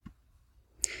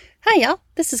Hi, y'all.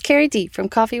 This is Carrie D from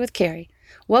Coffee with Carrie.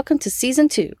 Welcome to Season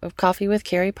 2 of Coffee with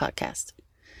Carrie podcast.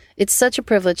 It's such a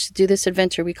privilege to do this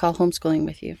adventure we call homeschooling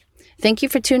with you. Thank you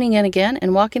for tuning in again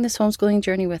and walking this homeschooling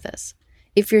journey with us.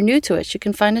 If you're new to us, you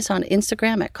can find us on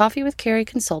Instagram at Coffee with Carrie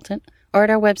Consultant or at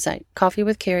our website,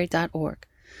 coffeewithcarrie.org.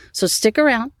 So stick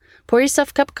around, pour yourself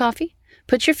a cup of coffee,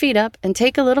 put your feet up, and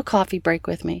take a little coffee break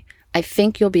with me. I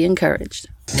think you'll be encouraged.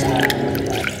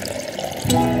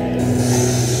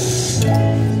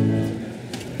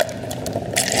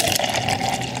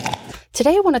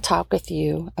 Today I want to talk with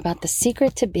you about the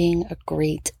secret to being a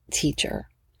great teacher.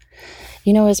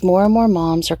 You know, as more and more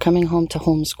moms are coming home to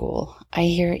homeschool, I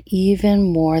hear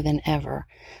even more than ever,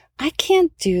 I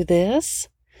can't do this.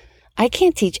 I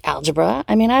can't teach algebra.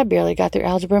 I barely got through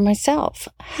algebra myself.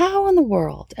 How in the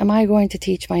world am I going to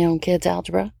teach my own kids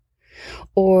algebra?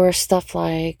 Or stuff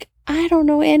like, I don't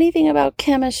know anything about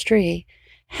chemistry.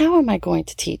 How am I going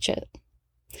to teach it?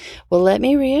 Well, let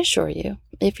me reassure you,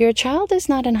 if your child is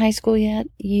not in high school yet,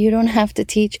 you don't have to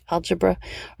teach algebra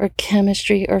or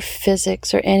chemistry or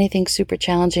physics or anything super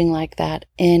challenging like that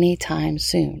anytime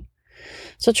soon.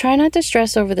 So try not to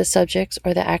stress over the subjects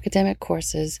or the academic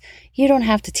courses you don't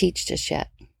have to teach just yet.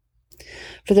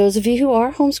 For those of you who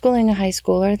are homeschooling a high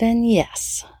schooler, then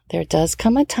yes, there does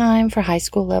come a time for high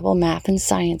school level math and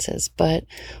sciences, but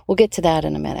we'll get to that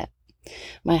in a minute.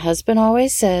 My husband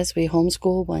always says we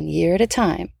homeschool 1 year at a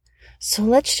time. So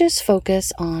let's just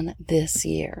focus on this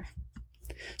year.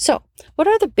 So, what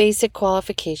are the basic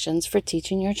qualifications for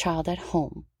teaching your child at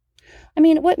home?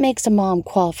 What makes a mom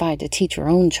qualified to teach her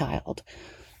own child?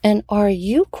 And are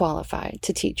you qualified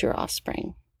to teach your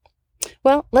offspring?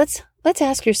 Well, let's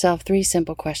ask yourself 3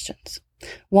 simple questions.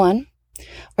 1,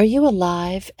 are you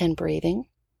alive and breathing?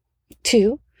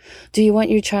 2, do you want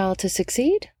your child to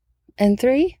succeed? And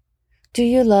 3, do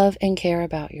you love and care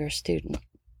about your student?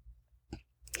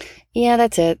 Yeah,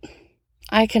 that's it.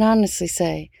 I can honestly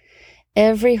say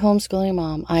every homeschooling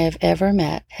mom I have ever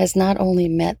met has not only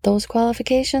met those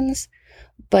qualifications,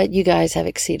 but you guys have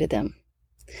exceeded them.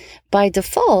 By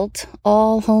default,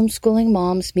 all homeschooling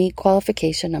moms meet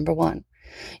qualification number 1.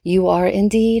 You are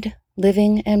indeed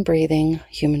living and breathing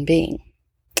human being.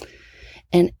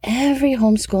 And every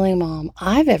homeschooling mom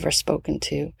I've ever spoken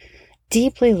to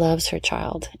deeply loves her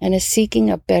child and is seeking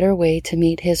a better way to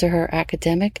meet his or her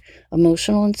academic,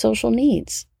 emotional, and social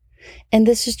needs. And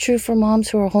this is true for moms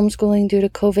who are homeschooling due to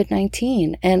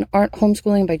COVID-19 and aren't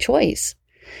homeschooling by choice.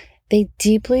 They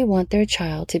deeply want their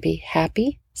child to be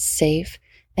happy, safe,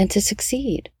 and to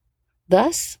succeed.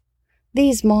 Thus,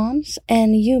 these moms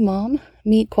and you, mom,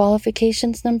 meet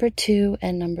qualifications number 2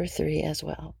 and number 3 as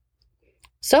well.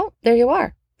 So, there you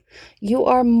are. You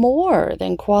are more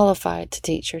than qualified to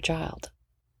teach your child.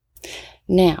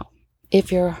 Now,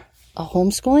 if you're a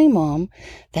homeschooling mom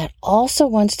that also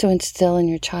wants to instill in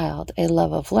your child a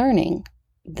love of learning,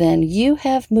 then you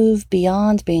have moved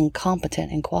beyond being competent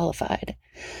and qualified.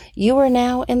 You are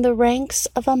now in the ranks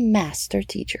of a master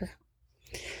teacher.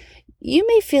 You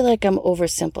may feel like I'm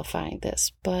oversimplifying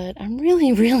this, but I'm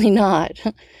really not.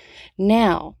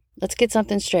 Now, let's get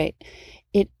something straight.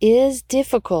 It is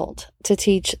difficult to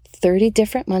teach 30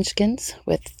 different munchkins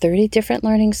with 30 different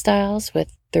learning styles,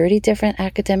 with 30 different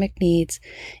academic needs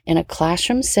in a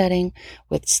classroom setting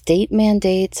with state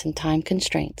mandates and time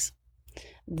constraints.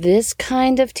 This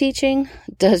kind of teaching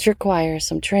does require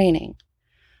some training,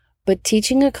 but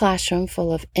teaching a classroom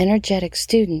full of energetic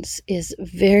students is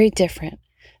very different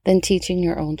than teaching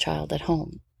your own child at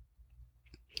home.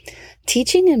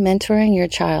 Teaching and mentoring your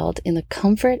child in the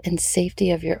comfort and safety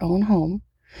of your own home,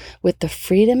 with the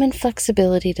freedom and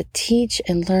flexibility to teach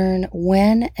and learn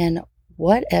when and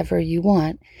whatever you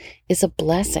want, is a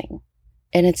blessing.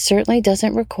 And it certainly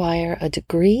doesn't require a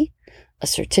degree, a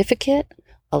certificate,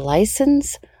 a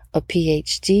license, a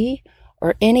PhD,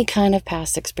 or any kind of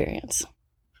past experience.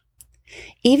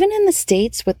 Even in the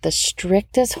states with the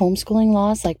strictest homeschooling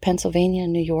laws like Pennsylvania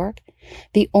and New York,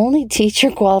 the only teacher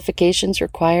qualifications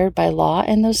required by law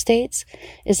in those states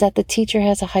is that the teacher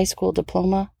has a high school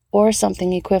diploma or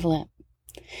something equivalent.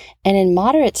 And in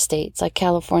moderate states like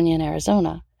California and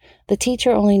Arizona, the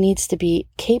teacher only needs to be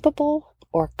capable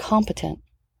or competent.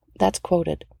 That's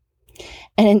quoted.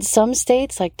 And in some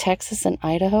states like Texas and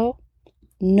Idaho,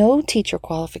 no teacher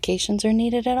qualifications are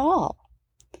needed at all.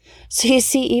 So you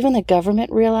see, even the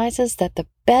government realizes that the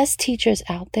best teachers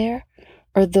out there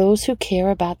are those who care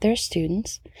about their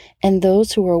students and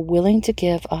those who are willing to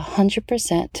give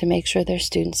 100% to make sure their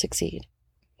students succeed.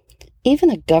 Even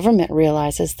the government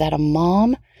realizes that a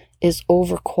mom is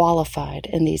overqualified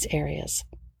in these areas.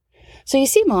 So you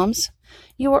see, moms,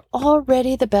 you are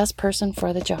already the best person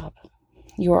for the job.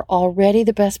 You are already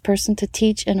the best person to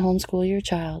teach and homeschool your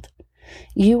child.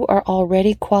 You are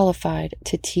already qualified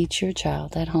to teach your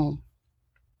child at home.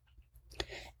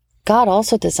 God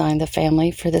also designed the family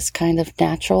for this kind of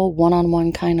natural,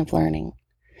 one-on-one kind of learning.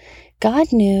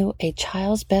 God knew a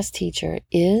child's best teacher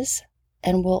is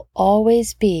and will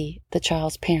always be the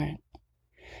child's parent.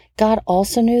 God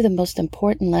also knew the most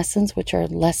important lessons, which are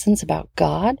lessons about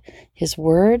God, His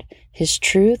Word, His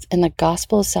truth, and the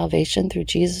gospel of salvation through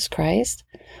Jesus Christ,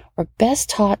 are best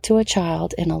taught to a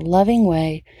child in a loving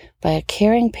way by a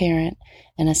caring parent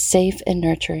in a safe and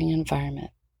nurturing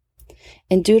environment.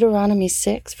 In Deuteronomy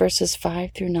 6, verses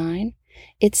 5 through 9,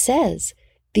 it says,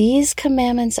 "These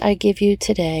commandments I give you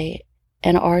today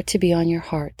and are to be on your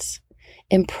hearts.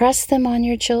 Impress them on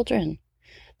your children.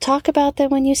 Talk about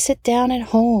them when you sit down at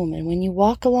home and when you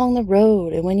walk along the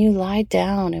road and when you lie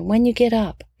down and when you get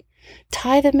up.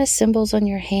 Tie them as symbols on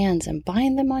your hands and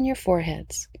bind them on your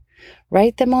foreheads.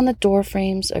 Write them on the door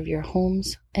frames of your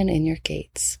homes and in your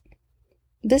gates."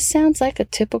 This sounds like a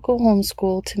typical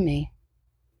homeschool to me.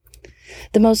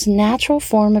 The most natural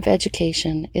form of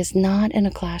education is not in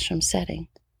a classroom setting,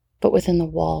 but within the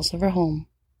walls of our home.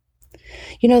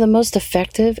 You know, the most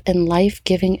effective and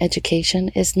life-giving education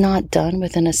is not done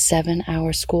within a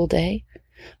 7-hour school day,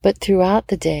 but throughout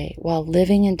the day while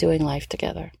living and doing life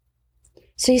together.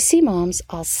 So you see, moms,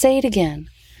 I'll say it again.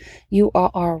 You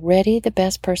are already the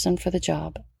best person for the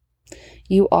job.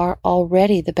 You are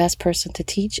already the best person to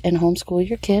teach and homeschool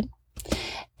your kid,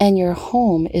 and your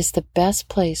home is the best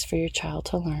place for your child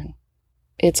to learn.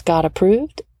 It's God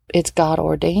approved, it's God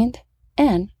ordained,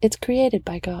 and it's created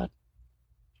by God.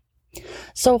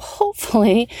 So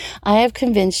hopefully I have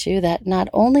convinced you that not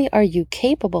only are you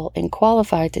capable and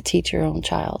qualified to teach your own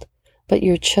child, but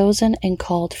you're chosen and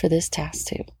called for this task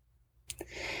too.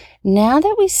 Now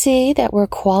that we see that we're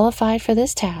qualified for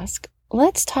this task,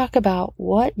 let's talk about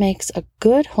what makes a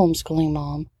good homeschooling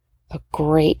mom a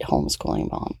great homeschooling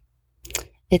mom.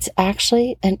 It's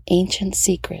actually an ancient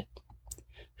secret.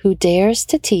 Who dares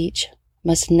to teach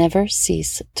must never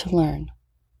cease to learn.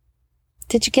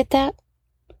 Did you get that?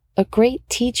 A great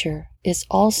teacher is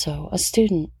also a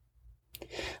student.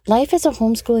 Life as a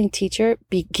homeschooling teacher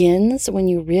begins when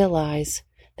you realize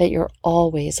that you're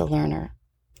always a learner.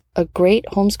 A great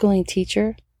homeschooling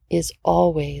teacher is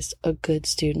always a good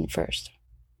student first.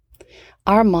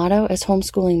 Our motto as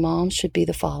homeschooling moms should be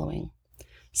the following: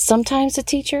 sometimes a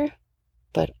teacher,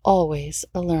 but always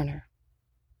a learner.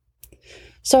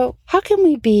 So how can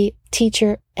we be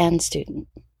teacher and student?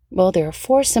 Well, there are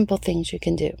 4 simple things you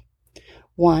can do.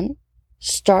 1,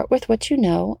 start with what you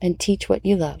know and teach what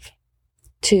you love.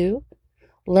 2,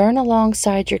 learn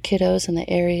alongside your kiddos in the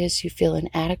areas you feel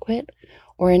inadequate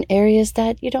or in areas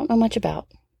that you don't know much about.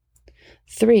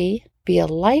 3, be a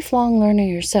lifelong learner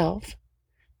yourself.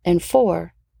 And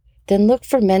 4, then look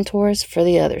for mentors for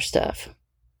the other stuff.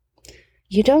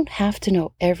 You don't have to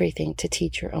know everything to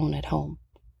teach your own at home.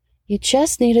 You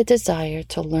just need a desire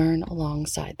to learn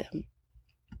alongside them.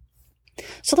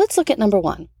 So let's look at number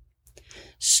 1.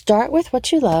 Start with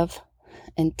what you love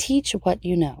and teach what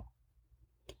you know.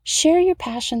 Share your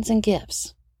passions and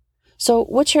gifts. So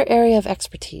what's your area of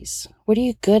expertise? What are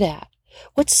you good at?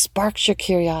 What sparks your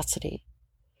curiosity?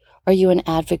 Are you an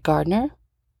avid gardener?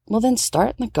 Well, then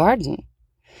start in the garden.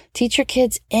 Teach your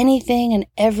kids anything and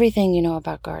everything you know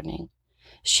about gardening.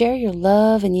 Share your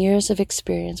love and years of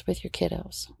experience with your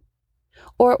kiddos.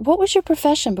 Or what was your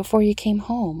profession before you came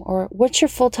home? Or what's your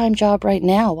full-time job right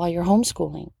now while you're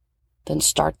homeschooling? Then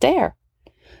start there.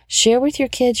 Share with your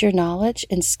kids your knowledge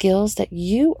and skills that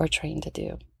you are trained to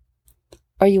do.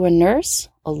 Are you a nurse,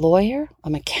 a lawyer,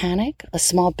 a mechanic, a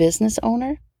small business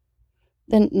owner?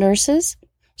 Then nurses,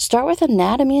 start with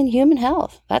anatomy and human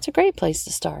health. That's a great place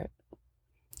to start.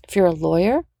 If you're a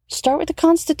lawyer, start with the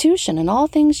Constitution and all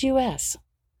things U.S.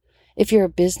 If you're a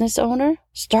business owner,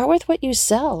 start with what you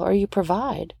sell or you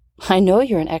provide. I know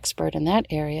you're an expert in that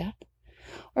area.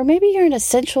 Or maybe you're an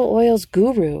essential oils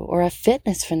guru or a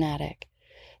fitness fanatic.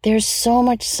 There's so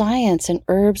much science in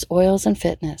herbs, oils, and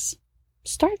fitness.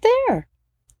 Start there.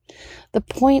 The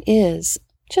point is,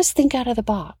 just think out of the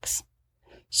box.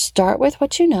 Start with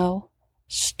what you know,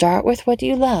 start with what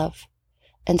you love,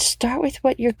 and start with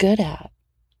what you're good at.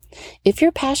 If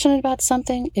you're passionate about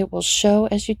something, it will show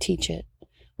as you teach it,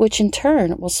 which in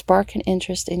turn will spark an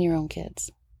interest in your own kids.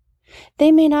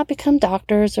 They may not become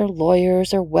doctors or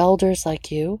lawyers or welders like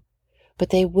you, but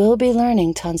they will be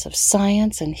learning tons of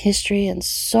science and history and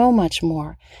so much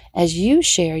more as you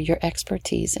share your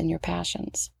expertise and your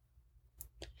passions.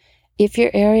 If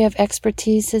your area of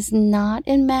expertise is not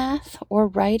in math or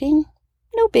writing,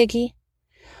 no biggie.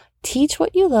 Teach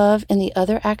what you love in the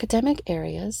other academic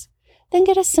areas, then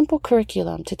get a simple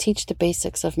curriculum to teach the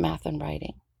basics of math and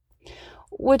writing.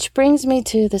 Which brings me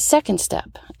to the second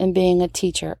step in being a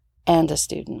teacher and a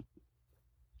student.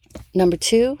 Number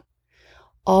 2,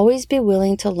 always be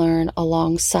willing to learn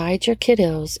alongside your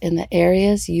kiddos in the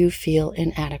areas you feel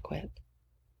inadequate.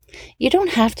 You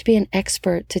don't have to be an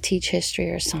expert to teach history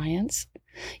or science.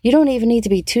 You don't even need to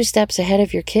be 2 steps ahead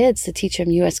of your kids to teach them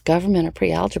U.S. government or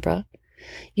pre-algebra.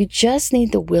 You just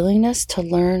need the willingness to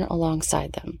learn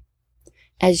alongside them.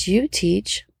 As you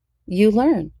teach, you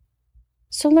learn.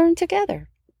 So learn together.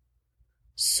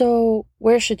 So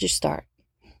where should you start?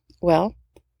 Well,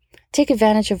 take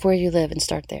advantage of where you live and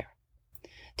start there.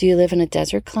 Do you live in a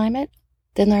desert climate?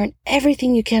 Then learn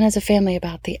everything you can as a family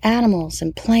about the animals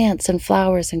and plants and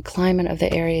flowers and climate of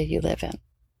the area you live in.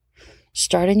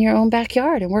 Start in your own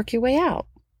backyard and work your way out.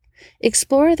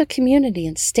 Explore the community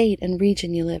and state and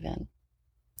region you live in.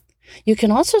 You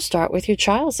can also start with your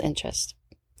child's interest.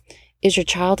 Is your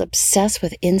child obsessed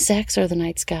with insects or the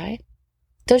night sky?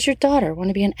 Does your daughter want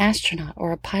to be an astronaut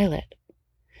or a pilot?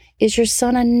 Is your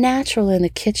son a natural in the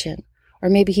kitchen, or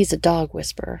maybe he's a dog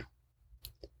whisperer?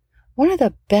 One of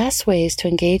the best ways to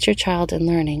engage your child in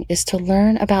learning is to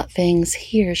learn about things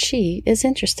he or she is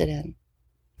interested in.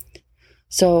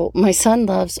 So my son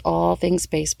loves all things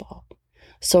baseball.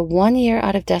 So 1 year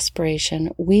out of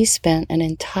desperation, we spent an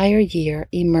entire year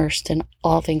immersed in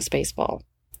all things baseball.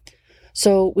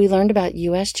 So we learned about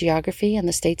U.S. geography and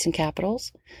the states and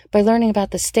capitals by learning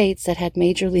about the states that had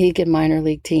major league and minor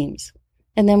league teams.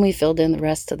 And then we filled in the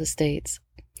rest of the states.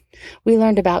 We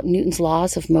learned about Newton's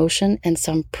laws of motion and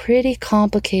some pretty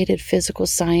complicated physical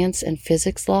science and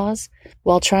physics laws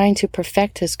while trying to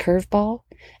perfect his curveball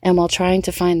and while trying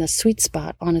to find the sweet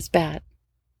spot on his bat.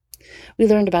 We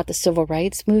learned about the civil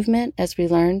rights movement as we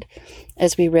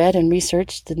read and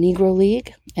researched the Negro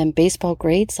League and baseball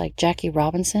greats like Jackie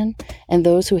Robinson and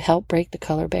those who helped break the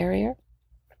color barrier.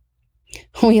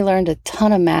 We learned a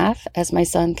ton of math as my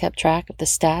son kept track of the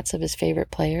stats of his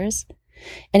favorite players.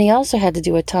 And he also had to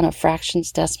do a ton of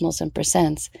fractions, decimals, and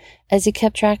percents as he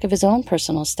kept track of his own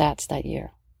personal stats that year.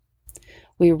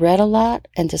 We read a lot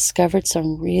and discovered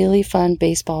some really fun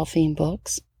baseball-themed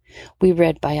books. We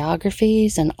read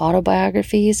biographies and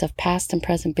autobiographies of past and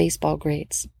present baseball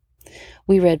greats.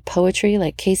 We read poetry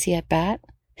like Casey at Bat,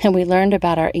 and we learned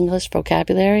about our English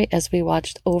vocabulary as we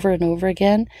watched over and over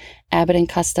again Abbott and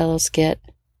Costello's skit,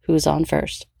 Who's on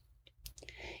First.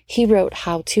 He wrote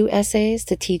how-to essays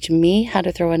to teach me how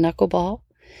to throw a knuckleball.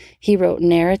 He wrote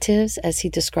narratives as he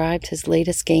described his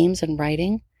latest games and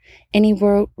writing, and he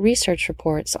wrote research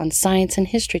reports on science and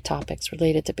history topics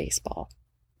related to baseball.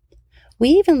 We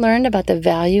even learned about the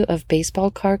value of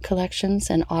baseball card collections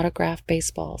and autographed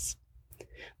baseballs.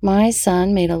 My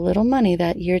son made a little money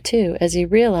that year too, as he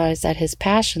realized that his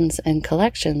passions and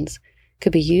collections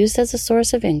could be used as a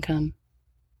source of income.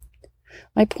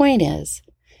 My point is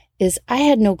I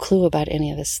had no clue about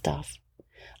any of this stuff.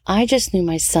 I just knew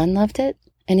my son loved it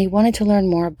and he wanted to learn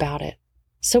more about it,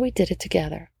 so we did it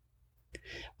together.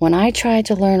 When I tried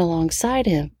to learn alongside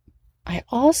him, I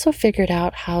also figured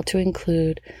out how to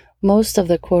include most of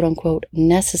the quote-unquote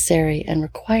necessary and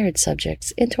required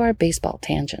subjects into our baseball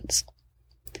tangents.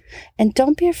 And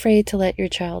don't be afraid to let your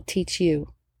child teach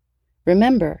you.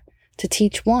 Remember, to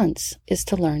teach once is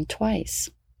to learn twice.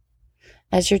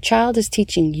 As your child is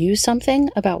teaching you something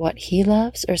about what he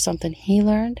loves or something he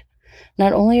learned,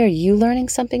 not only are you learning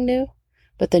something new,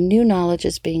 but the new knowledge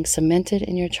is being cemented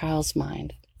in your child's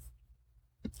mind.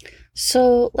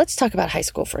 So let's talk about high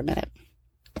school for a minute.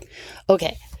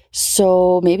 Okay,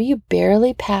 so maybe you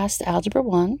barely passed Algebra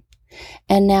 1,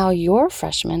 and now your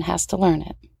freshman has to learn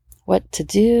it. What to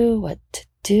do, what to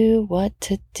do, what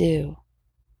to do.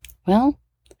 Well,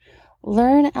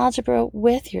 learn algebra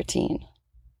with your teen.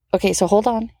 Okay, so hold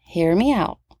on. Hear me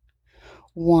out.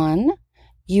 1,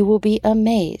 you will be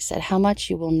amazed at how much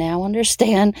you will now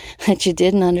understand that you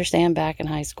didn't understand back in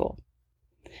high school.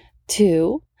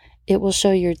 2, it will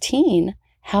show your teen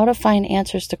how to find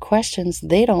answers to questions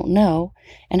they don't know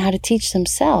and how to teach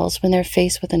themselves when they're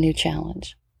faced with a new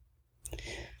challenge.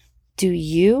 Do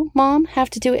you, Mom, have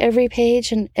to do every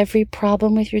page and every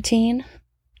problem with your teen?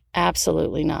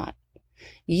 Absolutely not.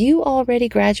 You already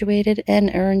graduated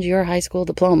and earned your high school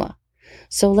diploma,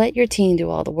 so let your teen do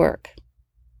all the work.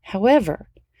 However,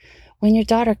 when your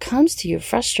daughter comes to you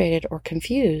frustrated or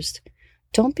confused,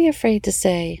 don't be afraid to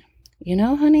say, "You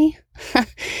know, honey,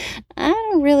 I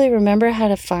don't really remember how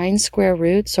to find square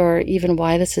roots or even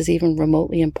why this is even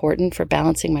remotely important for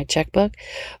balancing my checkbook,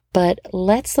 but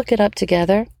let's look it up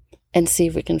together and see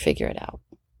if we can figure it out."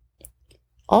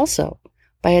 Also,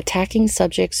 by attacking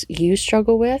subjects you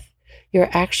struggle with, you're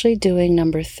actually doing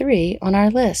number 3 on our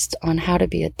list on how to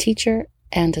be a teacher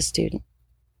and a student.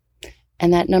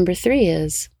 And that number 3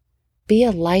 is be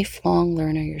a lifelong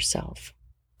learner yourself.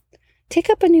 Take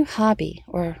up a new hobby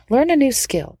or learn a new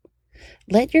skill.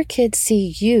 Let your kids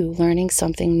see you learning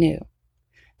something new.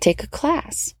 Take a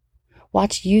class.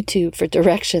 Watch YouTube for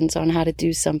directions on how to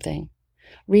do something.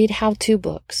 Read how-to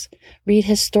books. Read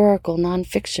historical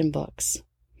nonfiction books.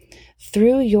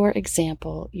 Through your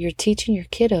example, you're teaching your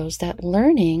kiddos that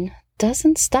learning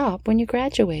doesn't stop when you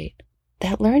graduate.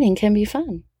 That learning can be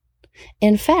fun.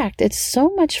 In fact, it's so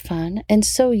much fun and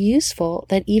so useful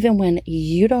that even when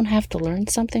you don't have to learn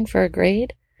something for a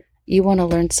grade, you want to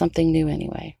learn something new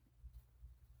anyway.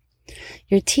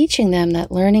 You're teaching them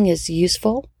that learning is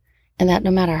useful and that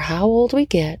no matter how old we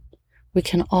get, we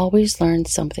can always learn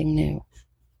something new.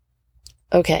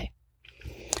 Okay,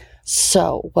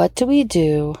 so what do we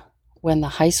do when the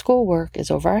high school work is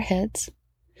over our heads?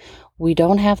 We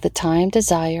don't have the time,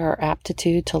 desire, or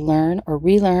aptitude to learn or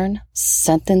relearn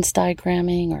sentence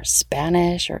diagramming or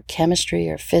Spanish or chemistry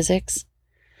or physics.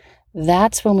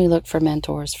 That's when we look for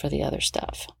mentors for the other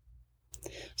stuff.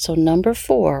 So number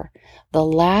 4, the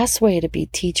last way to be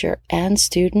teacher and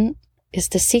student is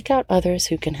to seek out others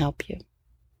who can help you.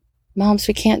 Moms,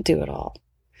 we can't do it all.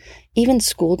 Even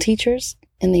school teachers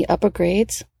in the upper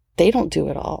grades, they don't do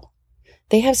it all.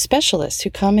 They have specialists who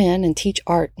come in and teach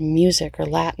art, music, or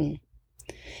Latin.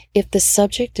 If the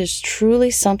subject is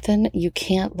truly something you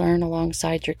can't learn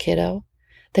alongside your kiddo,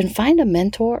 then find a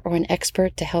mentor or an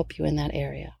expert to help you in that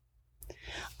area.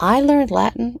 I learned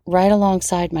Latin right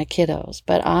alongside my kiddos,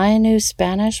 but I knew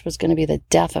Spanish was going to be the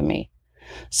death of me.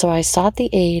 So I sought the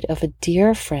aid of a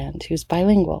dear friend who's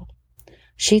bilingual.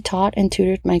 She taught and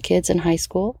tutored my kids in high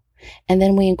school, and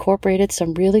then we incorporated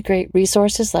some really great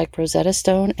resources like Rosetta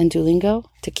Stone and Duolingo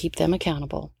to keep them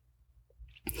accountable.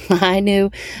 I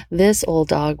knew this old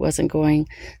dog wasn't going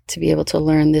to be able to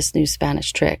learn this new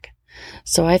Spanish trick,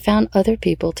 so I found other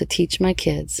people to teach my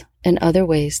kids and other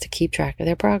ways to keep track of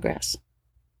their progress.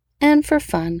 And for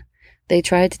fun, they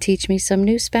tried to teach me some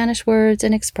new Spanish words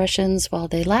and expressions while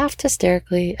they laughed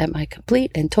hysterically at my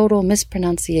complete and total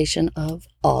mispronunciation of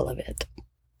all of it.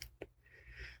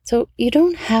 So you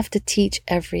don't have to teach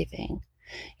everything.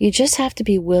 You just have to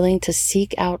be willing to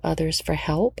seek out others for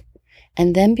help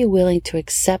and then be willing to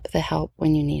accept the help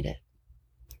when you need it.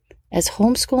 As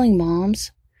homeschooling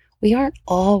moms, we aren't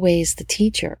always the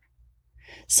teacher.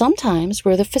 Sometimes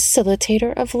we're the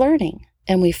facilitator of learning,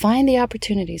 and we find the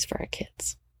opportunities for our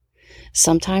kids.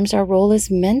 Sometimes our role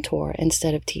is mentor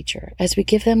instead of teacher, as we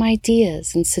give them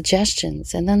ideas and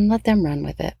suggestions and then let them run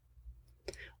with it.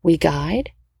 We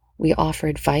guide, we offer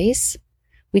advice,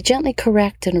 we gently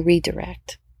correct and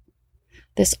redirect.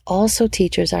 This also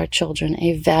teaches our children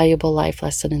a valuable life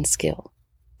lesson and skill.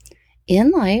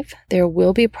 In life, there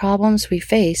will be problems we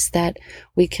face that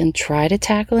we can try to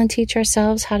tackle and teach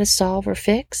ourselves how to solve or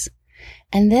fix.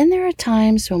 And then there are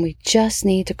times when we just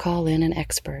need to call in an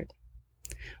expert.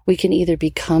 We can either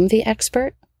become the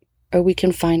expert or we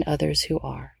can find others who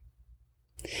are.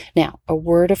 Now, a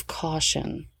word of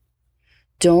caution.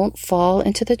 Don't fall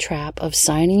into the trap of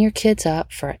signing your kids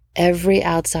up for every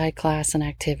outside class and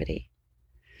activity.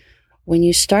 When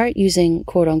you start using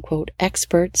quote-unquote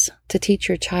experts to teach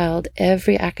your child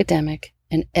every academic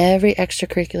and every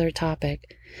extracurricular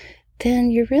topic,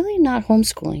 then you're really not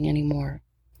homeschooling anymore.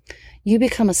 You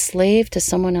become a slave to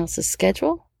someone else's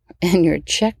schedule, and your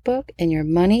checkbook and your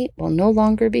money will no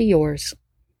longer be yours.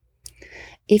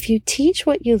 If you teach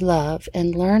what you love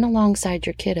and learn alongside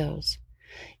your kiddos,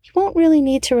 you won't really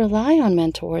need to rely on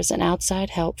mentors and outside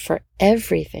help for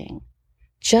everything,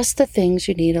 just the things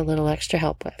you need a little extra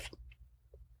help with.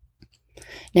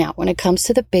 Now, when it comes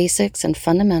to the basics and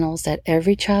fundamentals that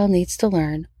every child needs to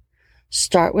learn,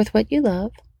 start with what you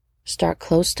love, start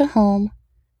close to home,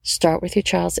 start with your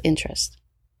child's interest.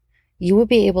 You will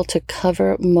be able to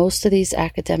cover most of these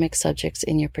academic subjects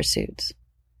in your pursuits.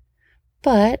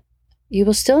 But you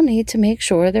will still need to make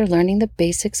sure they're learning the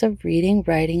basics of reading,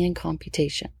 writing, and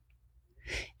computation.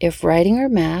 If writing or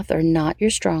math are not your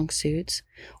strong suits,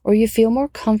 or you feel more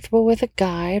comfortable with a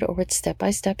guide or with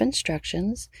step-by-step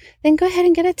instructions, then go ahead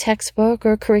and get a textbook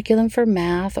or a curriculum for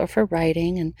math or for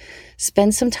writing and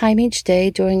spend some time each day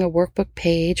doing a workbook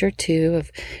page or two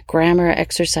of grammar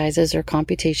exercises or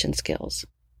computation skills.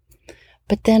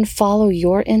 But then follow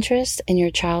your interest and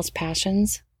your child's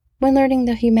passions when learning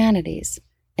the humanities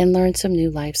and learn some new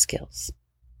life skills.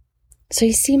 So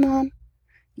you see, Mom,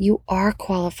 you are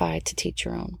qualified to teach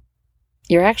your own.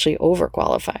 You're actually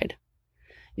overqualified.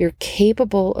 You're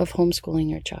capable of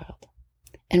homeschooling your child.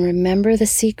 And remember the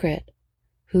secret: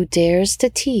 who dares to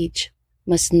teach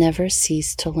must never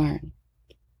cease to learn.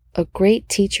 a great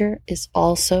teacher is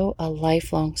also a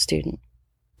lifelong student.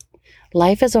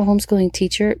 Life as a homeschooling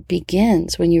teacher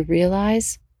begins when you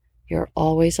realize you're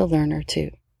always a learner too.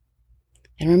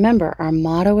 And remember, our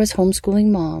motto as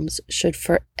homeschooling moms should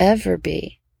forever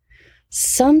be,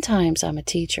 sometimes I'm a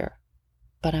teacher,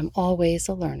 but I'm always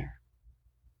a learner.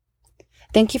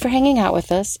 Thank you for hanging out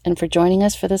with us and for joining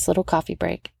us for this little coffee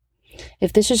break.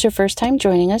 If this is your first time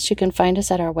joining us, you can find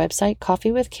us at our website,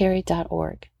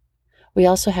 coffeewithcarrie.org. We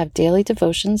also have daily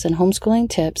devotions and homeschooling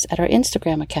tips at our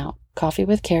Instagram account, Coffee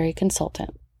with Carrie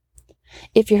Consultant.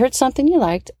 If you heard something you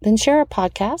liked, then share our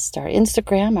podcast, our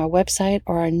Instagram, our website,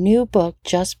 or our new book,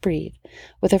 Just Breathe,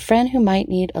 with a friend who might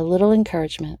need a little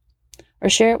encouragement, or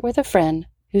share it with a friend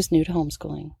who's new to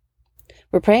homeschooling.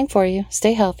 We're praying for you.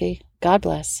 Stay healthy. God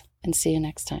bless, and see you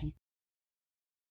next time.